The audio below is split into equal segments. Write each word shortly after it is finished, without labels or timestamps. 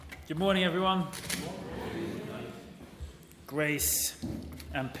Good morning, everyone. Grace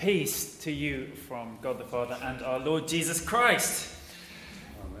and peace to you from God the Father and our Lord Jesus Christ.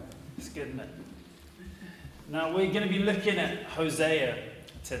 It's good, isn't it? Now, we're going to be looking at Hosea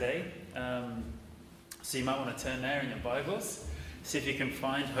today. So you might want to turn there in your Bibles. See if you can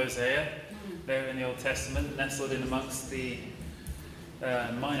find Hosea there in the Old Testament, nestled in amongst the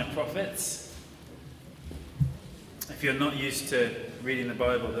minor prophets. If you're not used to reading the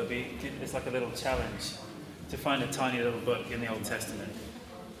Bible, it's like a little challenge to find a tiny little book in the Old Testament.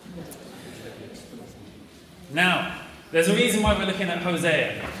 Now, there's a reason why we're looking at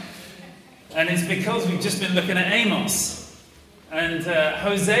Hosea. And it's because we've just been looking at Amos. And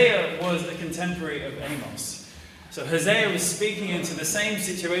Hosea was a contemporary of Amos. So Hosea was speaking into the same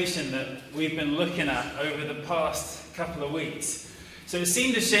situation that we've been looking at over the past couple of weeks. So it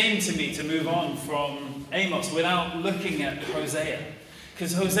seemed a shame to me to move on from Amos without looking at Hosea.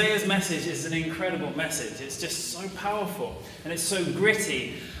 Because Hosea's message is an incredible message. It's just so powerful and it's so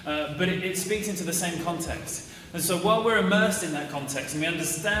gritty, but it speaks into the same context. And so while we're immersed in that context and we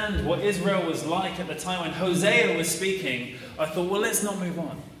understand what Israel was like at the time when Hosea was speaking, I thought, well, let's not move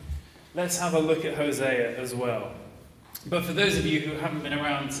on. Let's have a look at Hosea as well. But for those of you who haven't been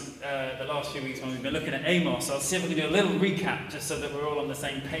around the last few weeks when we've been looking at Amos, I'll see if we can do a little recap just so that we're all on the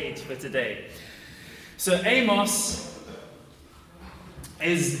same page for today. So Amos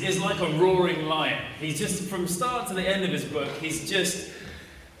is like a roaring lion. He's just, from start to the end of his book, he's just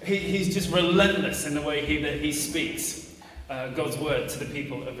relentless in the way that he speaks God's word to the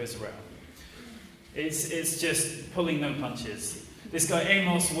people of Israel. It's just pulling no punches. This guy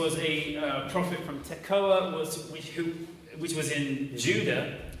Amos was a prophet from Tekoa, which was in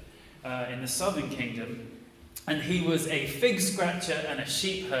Judah, in the southern kingdom. And he was a fig scratcher and a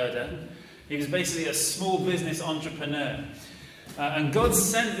sheep herder. He was basically a small business entrepreneur. And God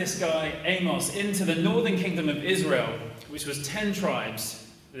sent this guy Amos into the northern kingdom of Israel, which was 10 tribes.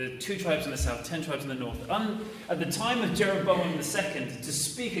 The 2 tribes in the south, 10 tribes in the north. At the time of Jeroboam II, to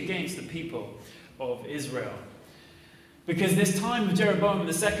speak against the people of Israel. Because this time of Jeroboam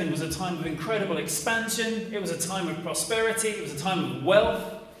II was a time of incredible expansion. It was a time of prosperity. It was a time of wealth.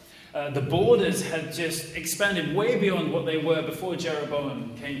 The borders had just expanded way beyond what they were before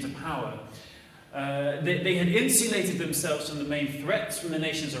Jeroboam came to power. They had insulated themselves from the main threats from the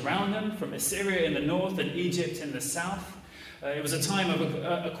nations around them, from Assyria in the north and Egypt in the south. It was a time of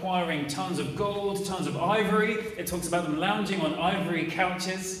acquiring tons of gold, tons of ivory. It talks about them lounging on ivory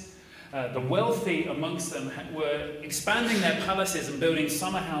couches. The wealthy amongst them were expanding their palaces and building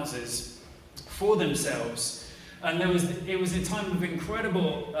summer houses for themselves. And it was a time of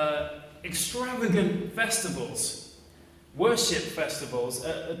incredible, extravagant festivals, worship festivals,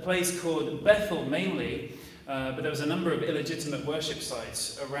 at a place called Bethel mainly, but there was a number of illegitimate worship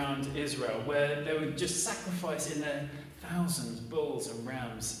sites around Israel where they would just sacrifice in their thousands bulls and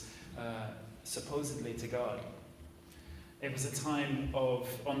rams, supposedly to God. It was a time of,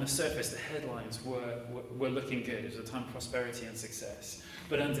 on the surface, the headlines were looking good. It was a time of prosperity and success.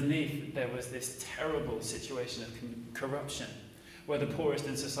 But underneath, there was this terrible situation of corruption, where the poorest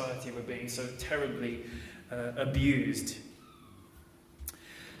in society were being so terribly abused.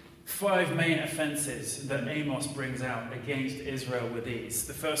 5 main offenses that Amos brings out against Israel were these.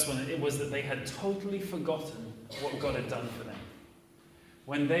 The first one, it was that they had totally forgotten what God had done for them.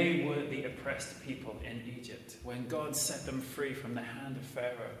 When they were the oppressed people in Egypt, when God set them free from the hand of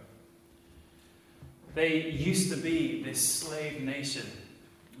Pharaoh, they used to be this slave nation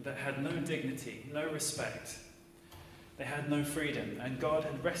that had no dignity, no respect. They had no freedom, and God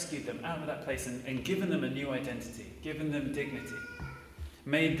had rescued them out of that place and given them a new identity, given them dignity,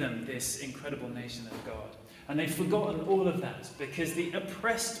 made them this incredible nation of God. And they'd forgotten all of that because the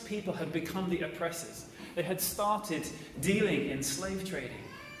oppressed people had become the oppressors. They had started dealing in slave trading.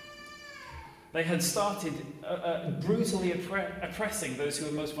 They had started brutally oppressing those who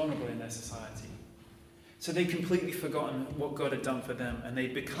were most vulnerable in their society. So they'd completely forgotten what God had done for them, and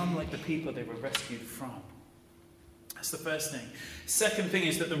they'd become like the people they were rescued from. That's the first thing. Second thing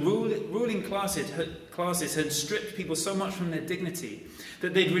is that the ruling classes had stripped people so much from their dignity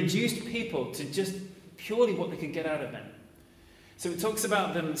that they'd reduced people to just purely what they could get out of them. So it talks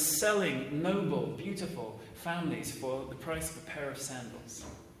about them selling noble, beautiful families for the price of a pair of sandals.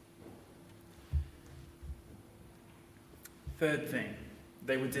 Third thing,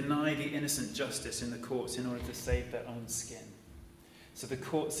 they would deny the innocent justice in the courts in order to save their own skin. So the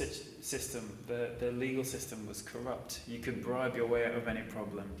court system, the legal system was corrupt. You could bribe your way out of any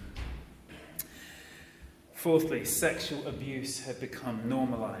problem. Fourthly, sexual abuse had become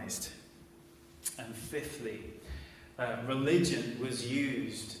normalized. And fifthly, religion was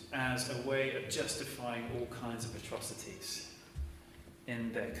used as a way of justifying all kinds of atrocities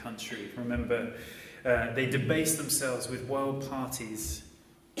in their country. Remember, they debased themselves with wild parties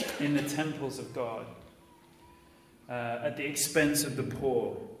in the temples of God at the expense of the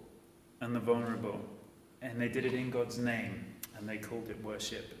poor and the vulnerable. And they did it in God's name, and they called it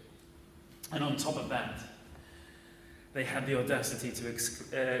worship. And on top of that, they had the audacity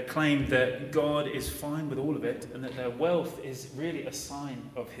to claim that God is fine with all of it, and that their wealth is really a sign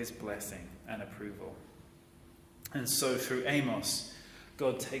of his blessing and approval. And so through Amos,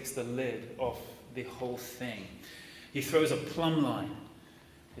 God takes the lid off the whole thing. He throws a plumb line.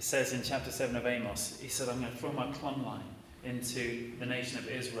 It says in chapter 7 of Amos, he said, I'm going to throw my plumb line into the nation of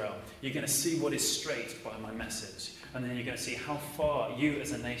Israel. You're going to see what is straight by my message. And then you're going to see how far you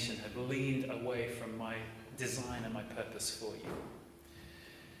as a nation have leaned away from my design and my purpose for you.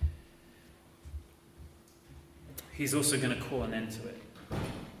 He's also going to call an end to it.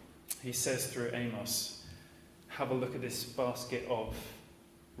 He says through Amos, have a look at this basket of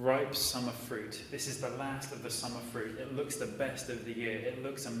ripe summer fruit. This is the last of the summer fruit. It looks the best of the year. It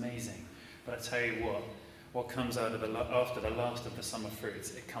looks amazing. But I tell you what comes out of after the last of the summer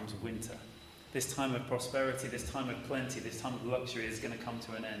fruits? It comes winter. This time of prosperity, this time of plenty, this time of luxury is going to come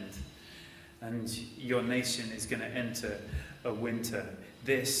to an end. And your nation is going to enter a winter.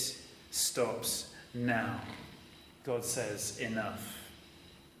 This stops now. God says, enough.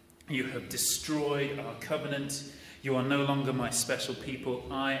 You have destroyed our covenant. You are no longer my special people.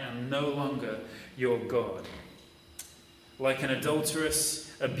 I am no longer your God. Like an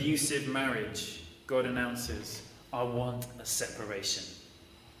adulterous, abusive marriage, God announces, I want a separation.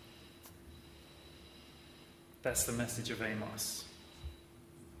 That's the message of Amos.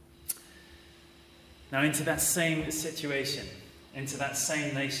 Now, into that same situation, into that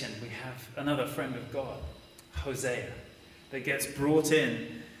same nation, we have another friend of God, Hosea, that gets brought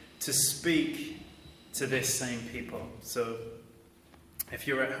in to speak to this same people. So, if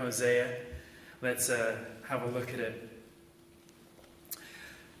you're at Hosea, let's have a look at it.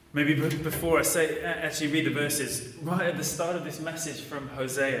 Maybe before I actually read the verses, right at the start of this message from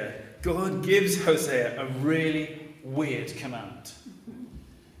Hosea, God gives Hosea a really weird command.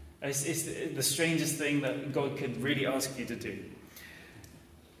 It's the strangest thing that God could really ask you to do.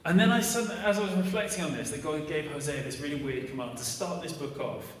 And then as I was reflecting on this, that God gave Hosea this really weird command to start this book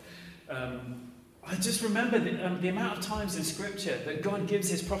off, I just remember the amount of times in Scripture that God gives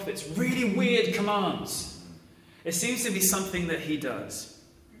his prophets really weird commands. It seems to be something that he does.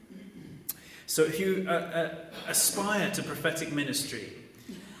 So if you aspire to prophetic ministry,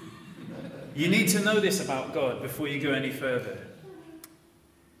 you need to know this about God before you go any further.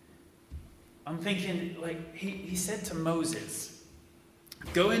 I'm thinking, like, he said to Moses,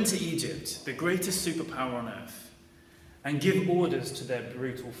 go into Egypt, the greatest superpower on earth, and give orders to their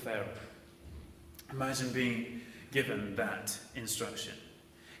brutal Pharaoh. Imagine being given that instruction.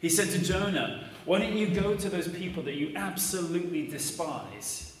 He said to Jonah, why don't you go to those people that you absolutely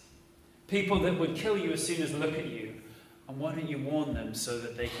despise, people that would kill you as soon as they look at you, and why don't you warn them so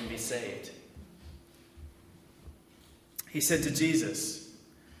that they can be saved? He said to Jesus,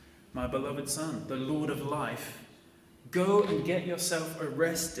 my beloved Son, the Lord of life, go and get yourself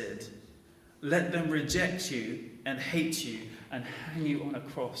arrested. Let them reject you and hate you and hang you on a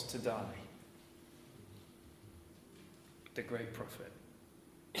cross to die. The great prophet.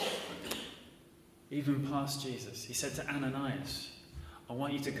 Even past Jesus, he said to Ananias, I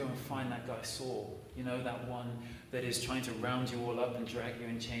want you to go and find that guy Saul. You know, that one that is trying to round you all up and drag you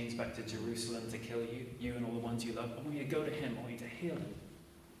in chains back to Jerusalem to kill you, you and all the ones you love. I want you to go to him. I want you to heal him.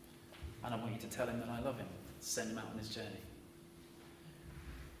 And I want you to tell him that I love him. Send him out on his journey.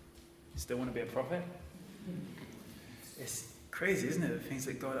 Still want to be a prophet? It's crazy, isn't it? The things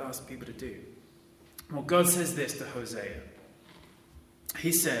that God asks people to do. Well, God says this to Hosea.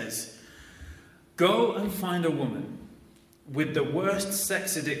 He says, go and find a woman with the worst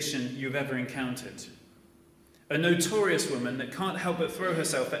sex addiction you've ever encountered. A notorious woman that can't help but throw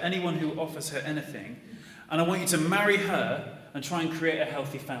herself at anyone who offers her anything. And I want you to marry her and try and create a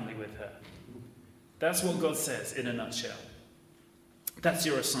healthy family with her. That's what God says in a nutshell. That's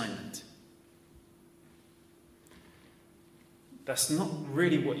your assignment. That's not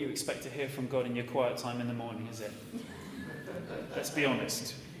really what you expect to hear from God in your quiet time in the morning, is it? Let's be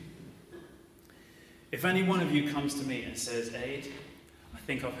honest. If any one of you comes to me and says, Aid, I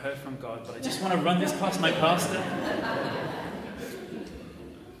think I've heard from God, but I just want to run this past my pastor.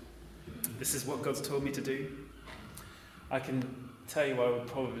 This is what God's told me to do. I can tell you I would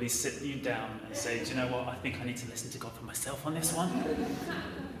probably sit you down and say, do you know what? I think I need to listen to God for myself on this one.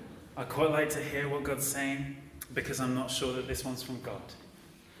 I quite like to hear what God's saying. because I'm not sure that this one's from God.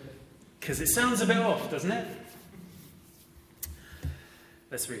 Because it sounds a bit off, doesn't it?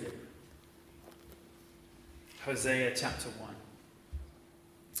 Let's read it. Hosea chapter 1.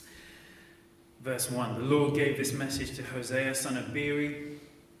 Verse 1. The Lord gave this message to Hosea, son of Beeri,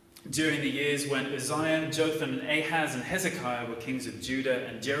 during the years when Uzziah, Jotham, and Ahaz, and Hezekiah were kings of Judah,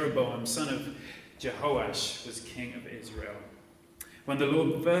 and Jeroboam, son of Jehoash, was king of Israel. When the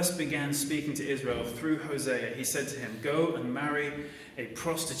Lord first began speaking to Israel through Hosea, he said to him, "Go and marry a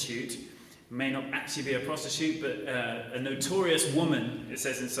prostitute," may not actually be a prostitute, but a notorious woman, it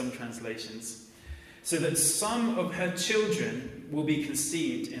says in some translations, "so that some of her children will be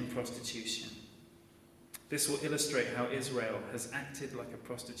conceived in prostitution." This will illustrate how Israel has acted like a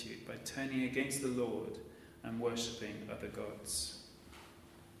prostitute by turning against the Lord and worshipping other gods.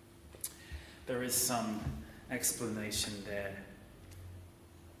 There is some explanation there.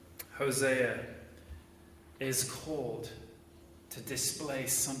 Hosea is called to display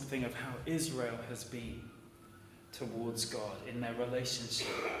something of how Israel has been towards God in their relationship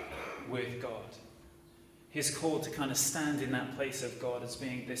with God. He's called to kind of stand in that place of God as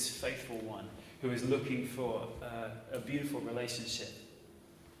being this faithful one who is looking for a beautiful relationship.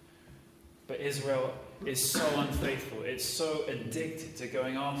 But Israel is so unfaithful. It's so addicted to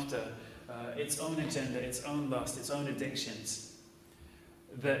going after its own agenda, its own lust, its own addictions,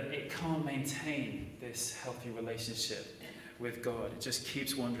 that it can't maintain this healthy relationship with God. It just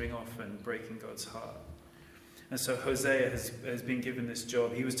keeps wandering off and breaking God's heart. And so Hosea has been given this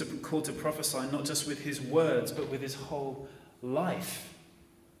job. He was called to prophesy not just with his words, but with his whole life.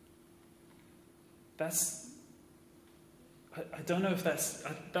 I don't know if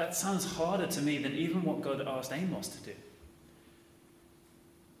that sounds harder to me than even what God asked Amos to do.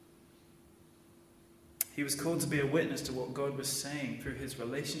 He was called to be a witness to what God was saying through his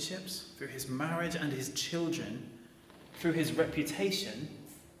relationships, through his marriage and his children, through his reputation,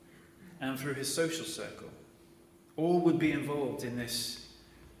 and through his social circle. All would be involved in this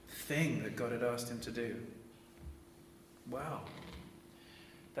thing that God had asked him to do. Wow.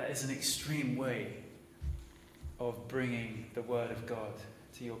 That is an extreme way of bringing the word of God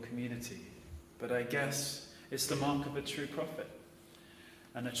to your community. But I guess it's the mark of a true prophet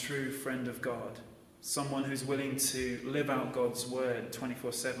and a true friend of God. Someone who's willing to live out God's word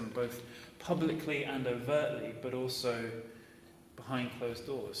 24/7, both publicly and overtly, but also behind closed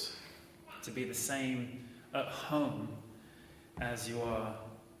doors. To be the same at home as you are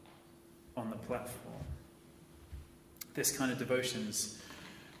on the platform. This kind of devotion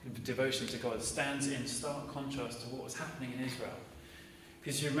to God stands in stark contrast to what was happening in Israel.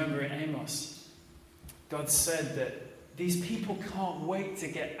 Because you remember in Amos, God said that these people can't wait to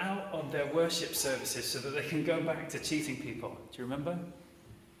get out of their worship services so that they can go back to cheating people. Do you remember?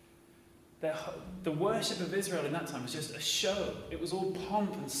 The worship of Israel in that time was just a show. It was all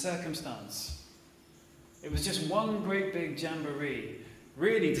pomp and circumstance. It was just one great big jamboree,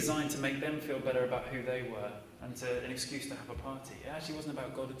 really designed to make them feel better about who they were and an excuse to have a party. It actually wasn't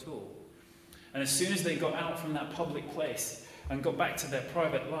about God at all. And as soon as they got out from that public place and got back to their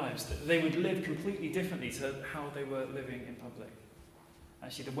private lives, they would live completely differently to how they were living in public.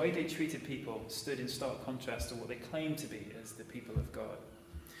 Actually, the way they treated people stood in stark contrast to what they claimed to be as the people of God.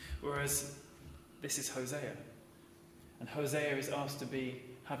 Whereas this is Hosea. And Hosea is asked to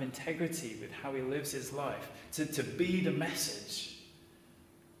have integrity with how he lives his life, to be the message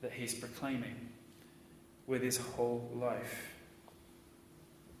that he's proclaiming with his whole life.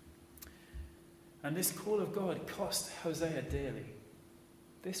 And this call of God cost Hosea dearly.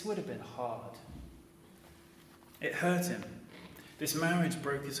 This would have been hard. It hurt him. This marriage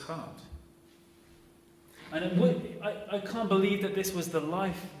broke his heart. And I can't believe that this was the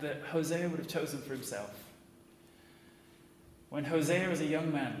life that Hosea would have chosen for himself. When Hosea as a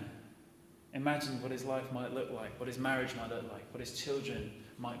young man imagined what his life might look like, what his marriage might look like, what his children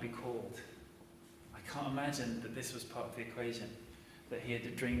might be called, I can't imagine that this was part of the equation that he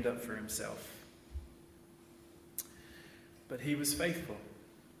had dreamed up for himself. But he was faithful.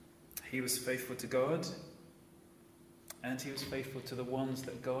 He was faithful to God, and he was faithful to the ones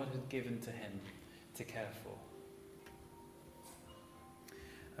that God had given to him to care for.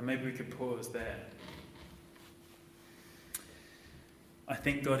 And maybe we could pause there. I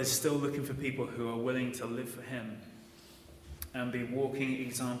think God is still looking for people who are willing to live for him and be walking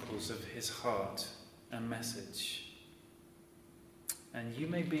examples of his heart and message. And you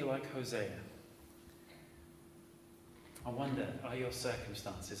may be like Hosea. I wonder, are your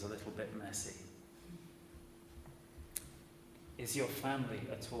circumstances a little bit messy? Is your family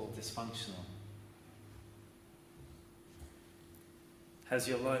at all dysfunctional? Has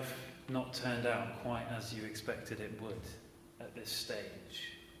your life not turned out quite as you expected it would at this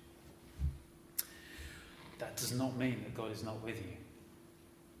stage, that does not mean that God is not with you.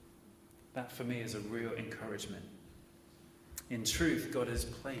 That for me is a real encouragement. In truth, God has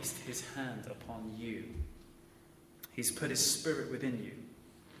placed his hand upon you. He's put his Spirit within you.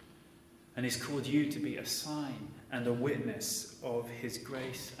 And he's called you to be a sign and a witness of his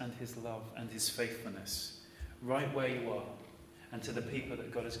grace and his love and his faithfulness, right where you are, and to the people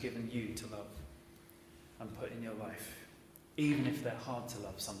that God has given you to love and put in your life, even if they're hard to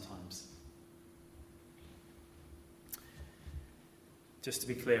love sometimes. Just to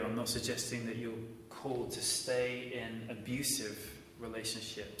be clear, I'm not suggesting that you're called to stay in abusive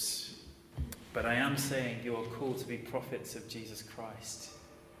relationships, but I am saying you are called to be prophets of Jesus Christ.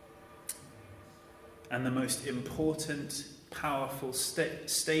 And the most important, powerful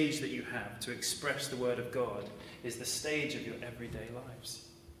stage that you have to express the word of God is the stage of your everyday lives.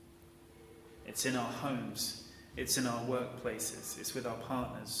 It's in our homes, it's in our workplaces, it's with our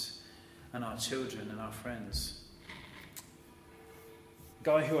partners and our children and our friends. A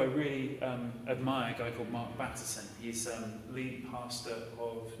guy who I really admire, a guy called Mark Batterson. He's lead pastor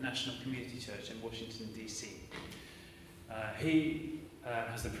of National Community Church in Washington, D.C. He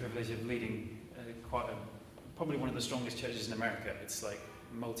has the privilege of leading probably one of the strongest churches in America. It's like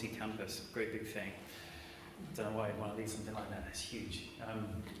multi-campus, great big thing. I don't know why I'd want to lead something like that. It's huge.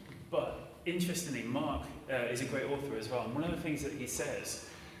 But interestingly, Mark is a great author as well. And one of the things that he says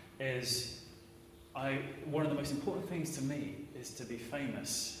is, one of the most important things to me is to be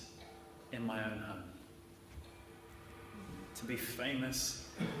famous in my own home. To be famous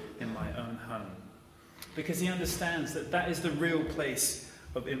in my own home. Because he understands that that is the real place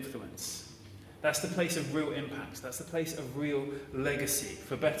of influence. That's the place of real impact. That's the place of real legacy,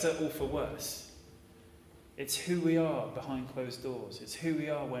 for better or for worse. It's who we are behind closed doors. It's who we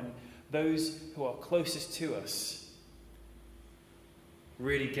are when those who are closest to us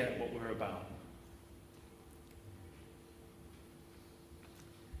really get what we're about.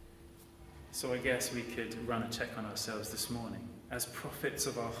 So I guess we could run a check on ourselves this morning. As prophets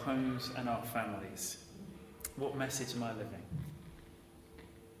of our homes and our families, what message am I living?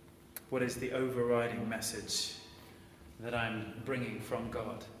 What is the overriding message that I'm bringing from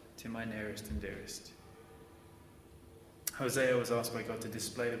God to my nearest and dearest? Hosea was asked by God to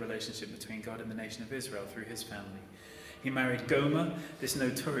display the relationship between God and the nation of Israel through his family. He married Gomer, this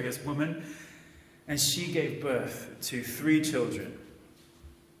notorious woman, and she gave birth to 3 children.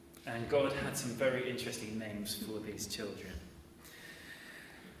 And God had some very interesting names for these children.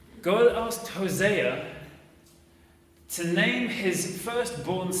 God asked Hosea to name his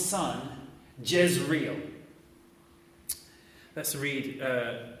firstborn son Jezreel. Let's read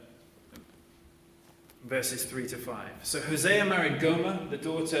verses 3 to 5. So Hosea married Gomer, the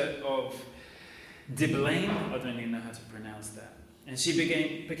daughter of Diblaim. I don't even know how to pronounce that. And she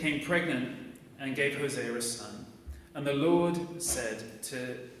became pregnant and gave Hosea a son. And the Lord said,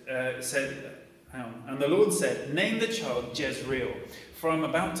 name the child Jezreel, for I'm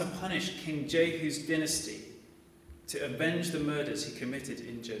about to punish King Jehu's dynasty to avenge the murders he committed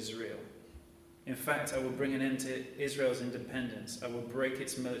in Jezreel. In fact, I will bring an end to Israel's independence. I will break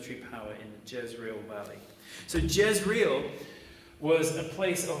its military power in the Jezreel Valley. So Jezreel was a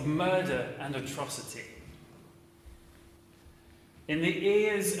place of murder and atrocity. In the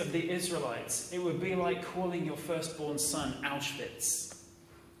ears of the Israelites, it would be like calling your firstborn son Auschwitz.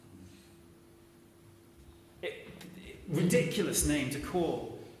 Ridiculous name to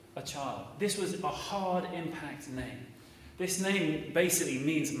call a child. This was a hard impact name. This name basically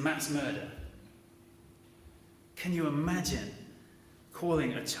means mass murder. Can you imagine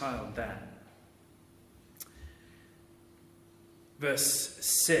calling a child that? Verse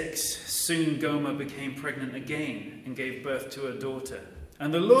 6, soon Gomer became pregnant again and gave birth to a daughter.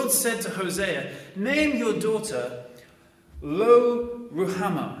 And the Lord said to Hosea, name your daughter Lo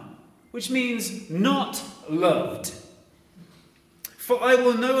Ruhamah, which means not loved. For I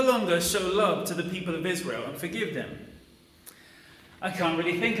will no longer show love to the people of Israel and forgive them. I can't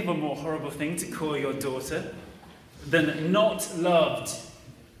really think of a more horrible thing to call your daughter than not loved.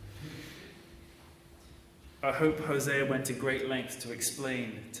 I hope Hosea went to great lengths to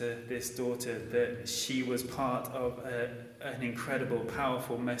explain to this daughter that she was part of an incredible,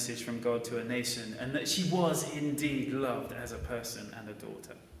 powerful message from God to a nation, and that she was indeed loved as a person and a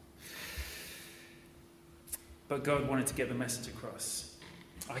daughter. But God wanted to get the message across.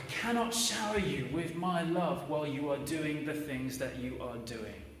 I cannot shower you with my love while you are doing the things that you are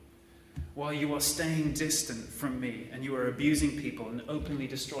doing. While you are staying distant from me and you are abusing people and openly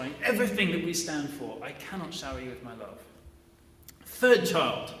destroying everything that we stand for, I cannot shower you with my love. Third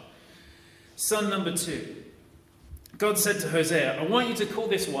child, Son number 2. God said to Hosea, I want you to call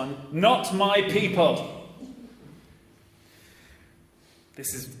this one, not my people.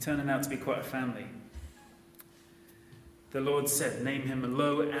 This is turning out to be quite a family. The Lord said, name him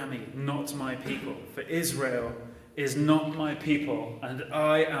Lo-Ami, not my people. For Israel is not my people, and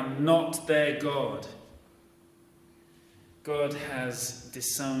I am not their God. God has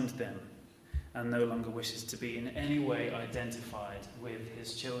disowned them and no longer wishes to be in any way identified with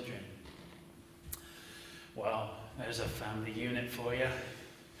his children. Well, there's a family unit for you.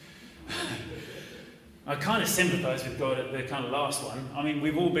 I kind of sympathise with God at the kind of last one. I mean,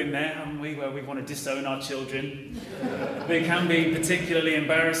 we've all been there, haven't we, where we want to disown our children. They can be particularly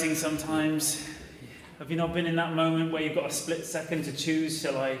embarrassing sometimes. Have you not been in that moment where you've got a split second to choose,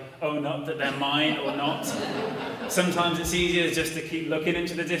 shall I own up that they're mine or not? Sometimes it's easier just to keep looking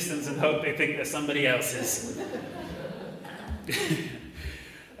into the distance and hope they think they're somebody else's.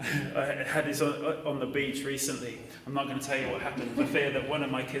 I had this on the beach recently. I'm not going to tell you what happened for fear that one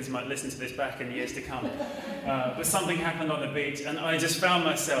of my kids might listen to this back in years to come. But something happened on the beach, and I just found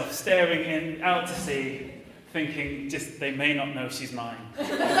myself staring out to sea, thinking, just they may not know she's mine.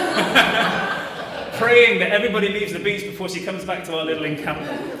 Praying that everybody leaves the beach before she comes back to our little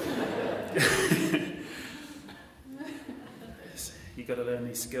encampment. You've got to learn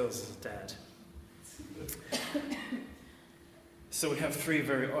these skills as a dad. So we have 3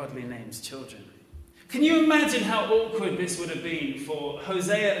 very oddly named children. Can you imagine how awkward this would have been for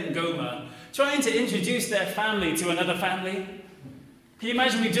Hosea and Gomer trying to introduce their family to another family? Can you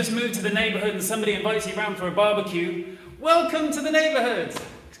imagine we've just moved to the neighbourhood and somebody invites you round for a barbecue? Welcome to the neighbourhood.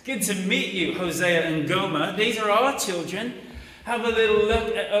 It's good to meet you, Hosea and Gomer. These are our children. Have a little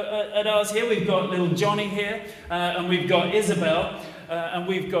look at ours here. We've got little Johnny here, and we've got Isabel, and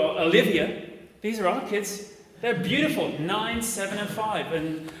we've got Olivia. These are our kids. They're beautiful, 9, 7, and 5.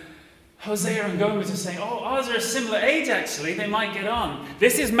 And Hosea and Gomer are saying, oh, ours are a similar age, actually. They might get on.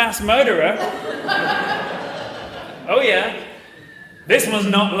 This is mass murderer. Oh, yeah. This one's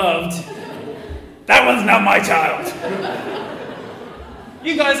not loved. That one's not my child.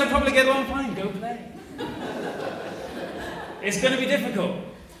 You guys will probably get along fine. Go play. It's going to be difficult.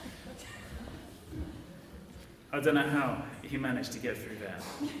 I don't know how he managed to get through that.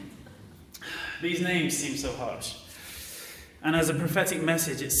 These names seem so harsh. And as a prophetic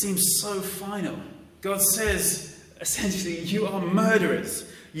message, it seems so final. God says, essentially, you are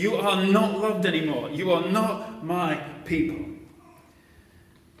murderers. You are not loved anymore. You are not my people.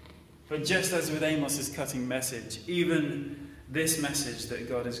 But just as with Amos's cutting message, even this message that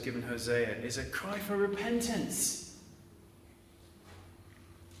God has given Hosea is a cry for repentance.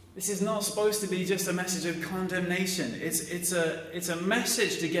 This is not supposed to be just a message of condemnation. It's a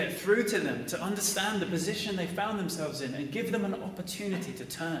message to get through to them, to understand the position they found themselves in and give them an opportunity to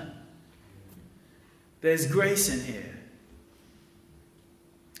turn. There's grace in here.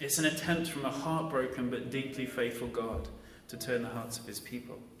 It's an attempt from a heartbroken but deeply faithful God to turn the hearts of his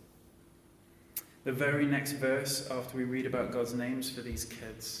people. The very next verse, after we read about God's names for these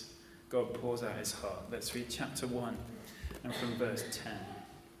kids, God pours out his heart. Let's read chapter 1 and from verse 10.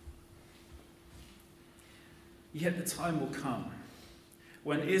 Yet the time will come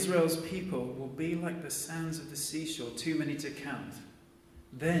when Israel's people will be like the sands of the seashore, too many to count.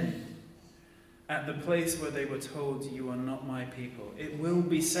 Then, at the place where they were told, you are not my people, it will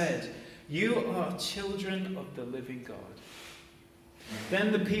be said, you are children of the living God.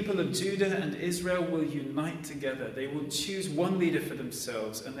 Then the people of Judah and Israel will unite together. They will choose one leader for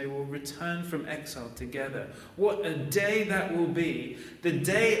themselves, and they will return from exile together. What a day that will be, the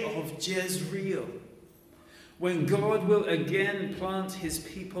day of Jezreel, when God will again plant his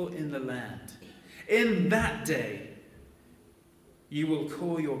people in the land. In that day, you will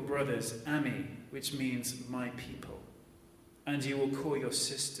call your brothers Ami, which means my people. And you will call your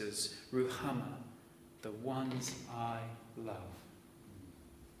sisters Ruhamah, the ones I love.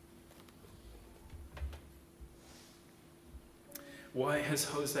 Why has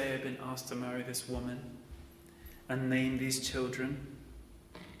Hosea been asked to marry this woman and name these children?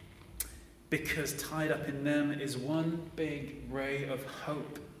 Because tied up in them is one big ray of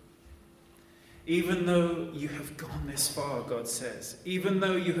hope. Even though you have gone this far, God says, even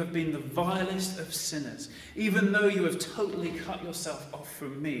though you have been the vilest of sinners, even though you have totally cut yourself off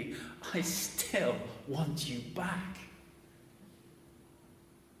from me, I still want you back.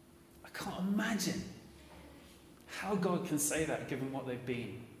 I can't imagine how God can say that given what they've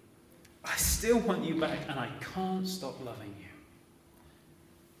been. I still want you back, and I can't stop loving you.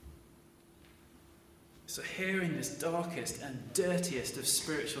 So here in this darkest and dirtiest of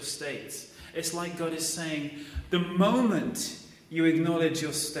spiritual states, it's like God is saying, the moment you acknowledge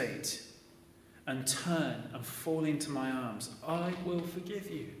your state, and turn and fall into my arms, I will forgive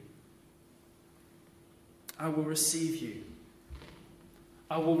you. I will receive you.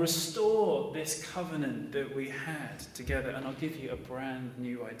 I will restore this covenant that we had together, and I'll give you a brand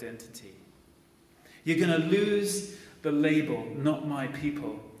new identity. You're going to lose the label, not my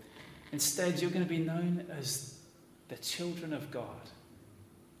people. Instead, you're going to be known as the children of God.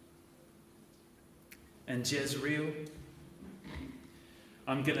 And Jezreel,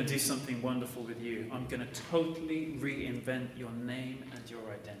 I'm going to do something wonderful with you. I'm going to totally reinvent your name and your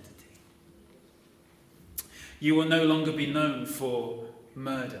identity. You will no longer be known for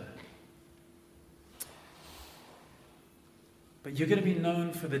murder. But you're going to be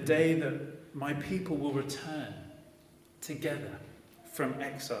known for the day that my people will return together from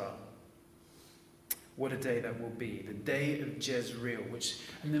exile. What a day that will be. The day of Jezreel,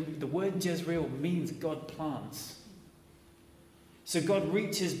 and the word Jezreel means God plants. So God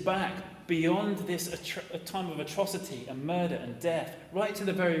reaches back beyond this a time of atrocity and murder and death, right to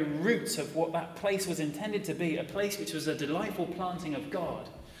the very roots of what that place was intended to be, a place which was a delightful planting of God,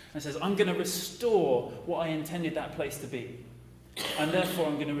 and says, I'm going to restore what I intended that place to be. And therefore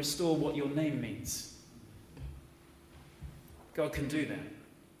I'm going to restore what your name means. God can do that.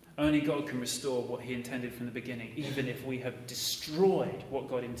 Only God can restore what he intended from the beginning, even if we have destroyed what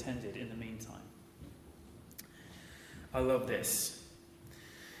God intended in the meantime. I love this.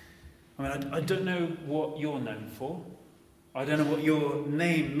 I don't know what you're known for. I don't know what your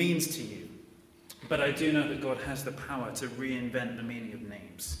name means to you. But I do know that God has the power to reinvent the meaning of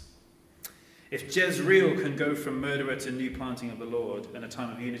names. If Jezreel can go from murderer to new planting of the Lord and a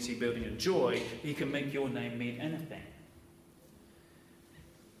time of unity, building and joy, he can make your name mean anything.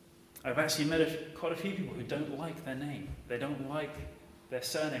 I've actually met quite a few people who don't like their name. They don't like their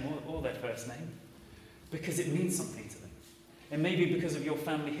surname or their first name because it means something to them. It may be because of your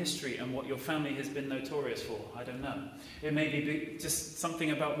family history and what your family has been notorious for. I don't know. It may be just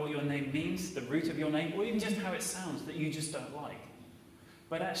something about what your name means, the root of your name, or even just how it sounds that you just don't like.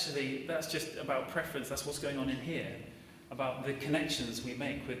 But actually, that's just about preference. That's what's going on in here, about the connections we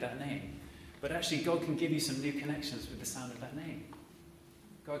make with that name. But actually, God can give you some new connections with the sound of that name.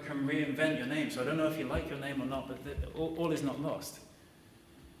 God can reinvent your name. So I don't know if you like your name or not, but all is not lost.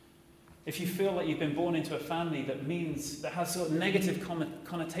 If you feel like you've been born into a family that has sort of negative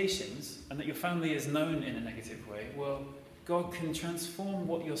connotations, and that your family is known in a negative way, well, God can transform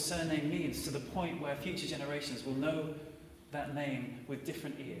what your surname means to the point where future generations will know that name with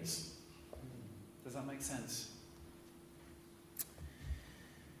different ears. Does that make sense?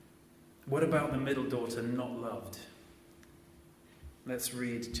 What about the middle daughter not loved? Let's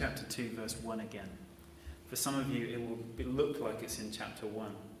read chapter 2, verse 1 again. For some of you, it will look like it's in chapter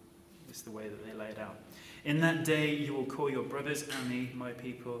 1. It's the way that they lay it out. In that day, you will call your brothers Ami, my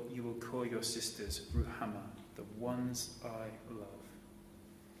people. You will call your sisters Ruhamah, the ones I love.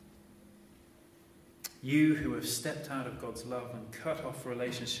 You who have stepped out of God's love and cut off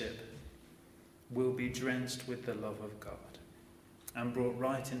relationship will be drenched with the love of God and brought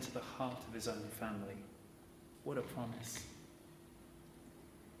right into the heart of his own family. What a promise.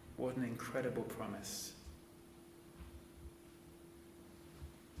 What an incredible promise.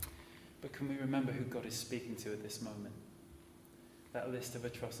 But can we remember who God is speaking to at this moment? That list of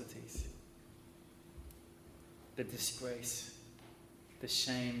atrocities. The disgrace. The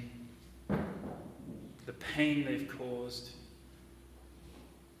shame. The pain they've caused.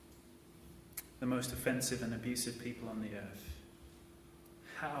 The most offensive and abusive people on the earth.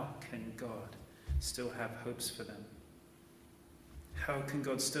 How can God still have hopes for them? How can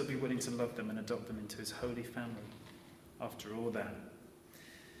God still be willing to love them and adopt them into his holy family after all that?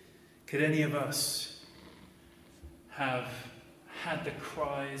 Could any of us have had the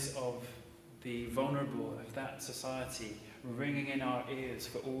cries of the vulnerable of that society ringing in our ears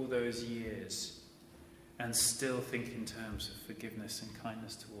for all those years and still think in terms of forgiveness and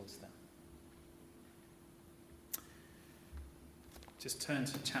kindness towards them? Just turn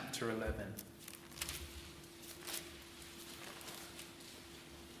to chapter 11.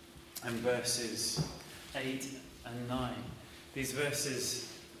 And verses 8 and 9. These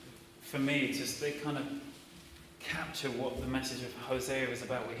verses, for me, they kind of capture what the message of Hosea is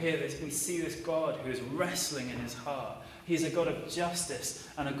about. We see this God who is wrestling in his heart. He's a God of justice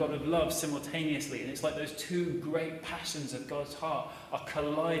and a God of love simultaneously. And it's like those two great passions of God's heart are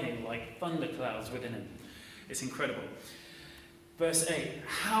colliding like thunderclouds within him. It's incredible. Verse 8,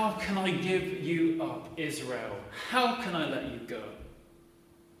 how can I give you up, Israel? How can I let you go?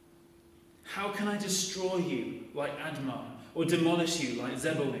 How can I destroy you like Admah or demolish you like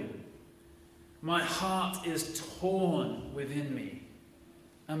Zebulun? My heart is torn within me.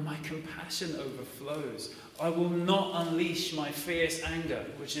 and my compassion overflows. I will not unleash my fierce anger,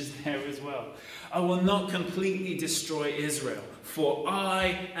 which is there as well. I will not completely destroy Israel, for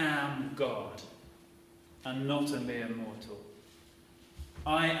I am God, and not a mere mortal.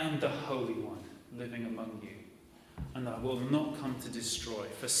 I am the Holy One living among you, and I will not come to destroy,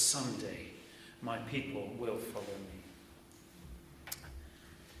 for someday my people will follow me.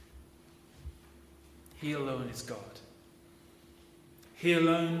 He alone is God. He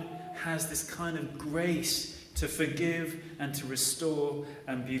alone has this kind of grace to forgive and to restore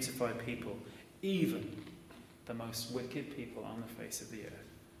and beautify people, even the most wicked people on the face of the earth.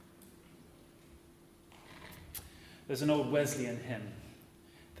 There's an old Wesleyan hymn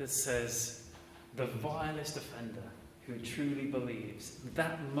that says, "The vilest offender who truly believes,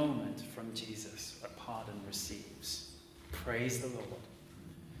 that moment from Jesus a pardon receives. Praise the Lord.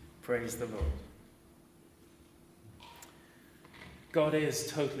 Praise the Lord." God is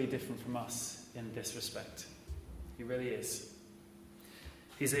totally different from us in this respect. He really is.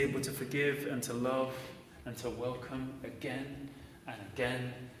 He's able to forgive and to love and to welcome again and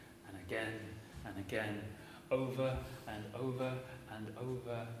again and again and again, over and over and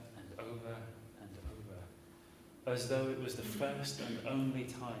over and over and over, as though it was the first and only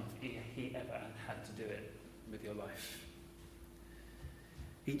time he ever had to do it with your life.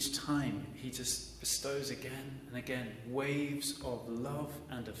 Each time he just bestows again and again waves of love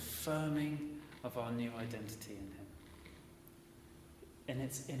and affirming of our new identity in him. And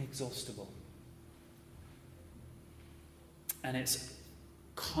it's inexhaustible. And it's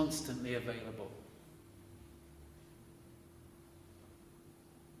constantly available.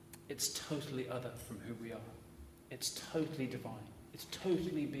 It's totally other from who we are. It's totally divine. It's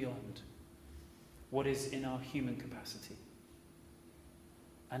totally beyond what is in our human capacity.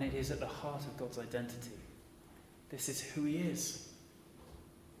 And it is at the heart of God's identity. This is who he is.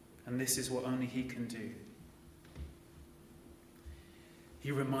 And this is what only he can do. He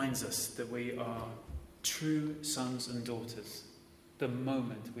reminds us that we are true sons and daughters the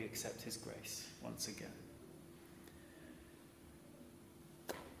moment we accept his grace once again.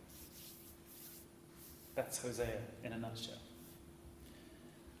 That's Hosea in a nutshell.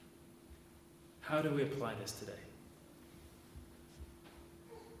 How do we apply this today?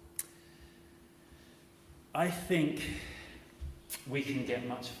 I think we can get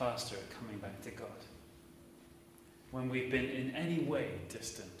much faster at coming back to God when we've been in any way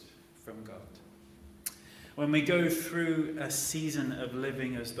distant from God. When we go through a season of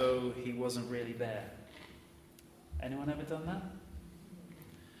living as though he wasn't really there. Anyone ever done that?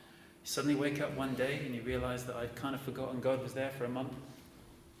 You suddenly wake up one day and you realise that I'd kind of forgotten God was there for a month.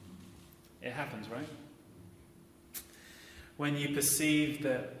 It happens, right? When you perceive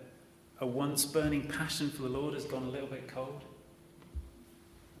that a once burning passion for the Lord has gone a little bit cold.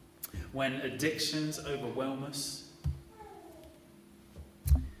 When addictions overwhelm us.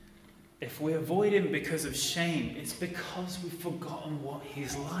 If we avoid him because of shame, it's because we've forgotten what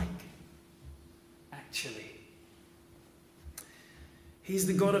he's like. Actually. He's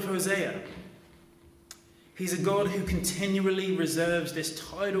the God of Hosea. He's a God who continually reserves this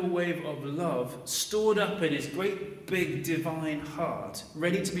tidal wave of love stored up in his great big divine heart,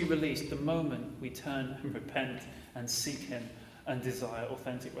 ready to be released the moment we turn and repent and seek him and desire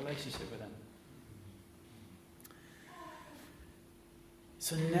authentic relationship with him.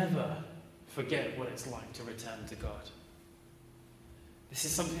 So never forget what it's like to return to God. This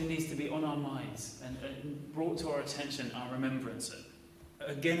is something that needs to be on our minds and brought to our attention, our remembrance,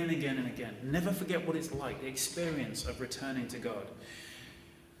 again and again and again. Never forget what it's like, the experience of returning to God.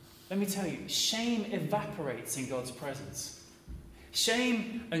 Let me tell you, shame evaporates in God's presence.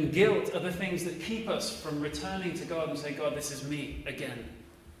 Shame and guilt are the things that keep us from returning to God and say, God, this is me again.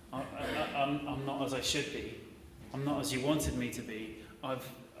 I'm not as I should be. I'm not as you wanted me to be. I've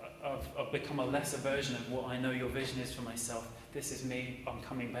become a lesser version of what I know your vision is for myself. This is me. I'm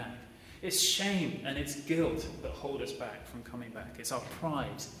coming back. It's shame and it's guilt that hold us back from coming back. It's our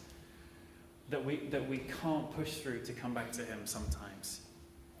pride that we can't push through to come back to him sometimes.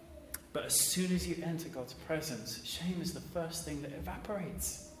 But as soon as you enter God's presence, shame is the first thing that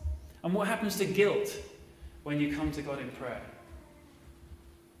evaporates. And what happens to guilt when you come to God in prayer?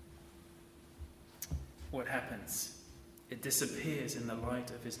 What happens? It disappears in the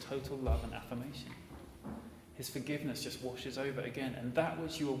light of his total love and affirmation. His forgiveness just washes over again. And that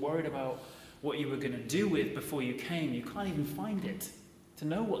which you were worried about what you were going to do with before you came, you can't even find it to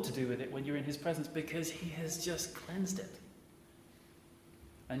know what to do with it when you're in his presence because he has just cleansed it.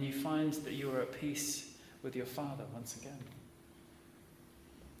 And you find that you are at peace with your Father once again.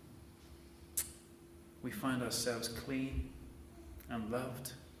 We find ourselves clean and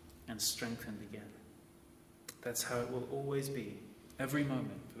loved and strengthened again. That's how it will always be, every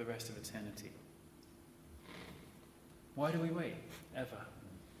moment for the rest of eternity. Why do we wait, ever?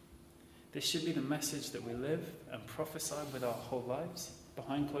 This should be the message that we live and prophesy with our whole lives,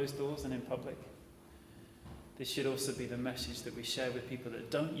 behind closed doors and in public. This should also be the message that we share with people that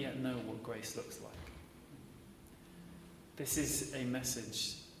don't yet know what grace looks like. This is a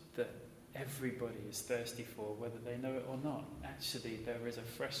message that everybody is thirsty for, whether they know it or not. Actually, there is a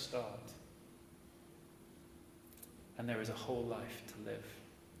fresh start. And there is a whole life to live,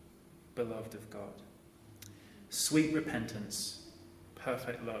 beloved of God. Sweet repentance,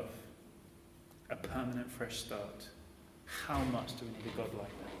 perfect love, a permanent fresh start. How much do we need a God like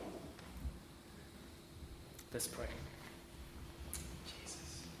that? Let's pray.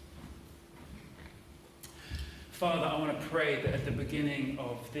 Jesus. Father, I want to pray that at the beginning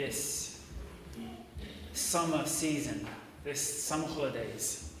of this summer season, this summer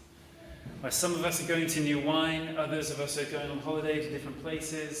holidays, where some of us are going to new wine, others of us are going on holiday to different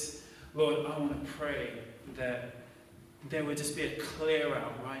places, Lord, I want to pray that there would just be a clear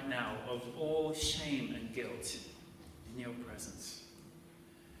out right now of all shame and guilt in your presence.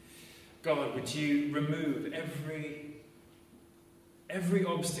 God, would you remove every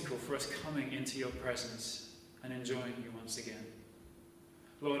obstacle for us coming into your presence and enjoying you once again.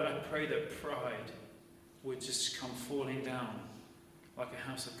 Lord, I pray that pride would just come falling down like a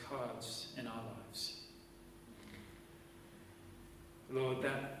house of cards in our lives. Lord,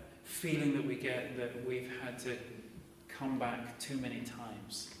 that feeling that we get that we've had to come back too many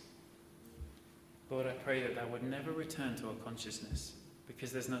times. Lord, I pray that that would never return to our consciousness,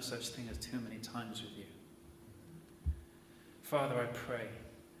 because there's no such thing as too many times with you. Father, I pray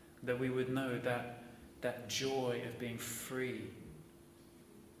that we would know that joy of being free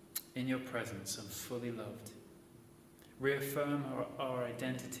in your presence and fully loved. Reaffirm our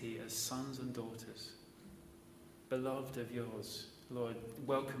identity as sons and daughters, beloved of yours, Lord,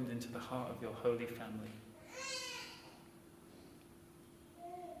 welcomed into the heart of your holy family.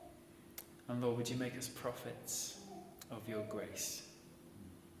 And Lord, would you make us prophets of your grace,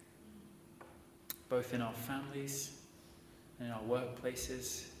 both in our families and in our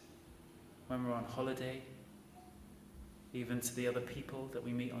workplaces, when we're on holiday, even to the other people that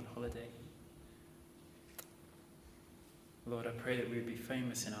we meet on holiday. Lord, I pray that we would be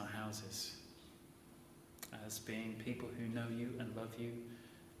famous in our houses as being people who know you and love you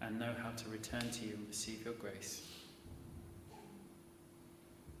and know how to return to you and receive your grace.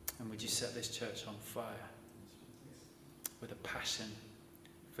 And would you set this church on fire with a passion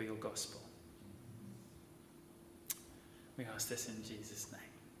for your gospel? We ask this in Jesus' name.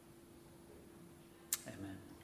 Amen.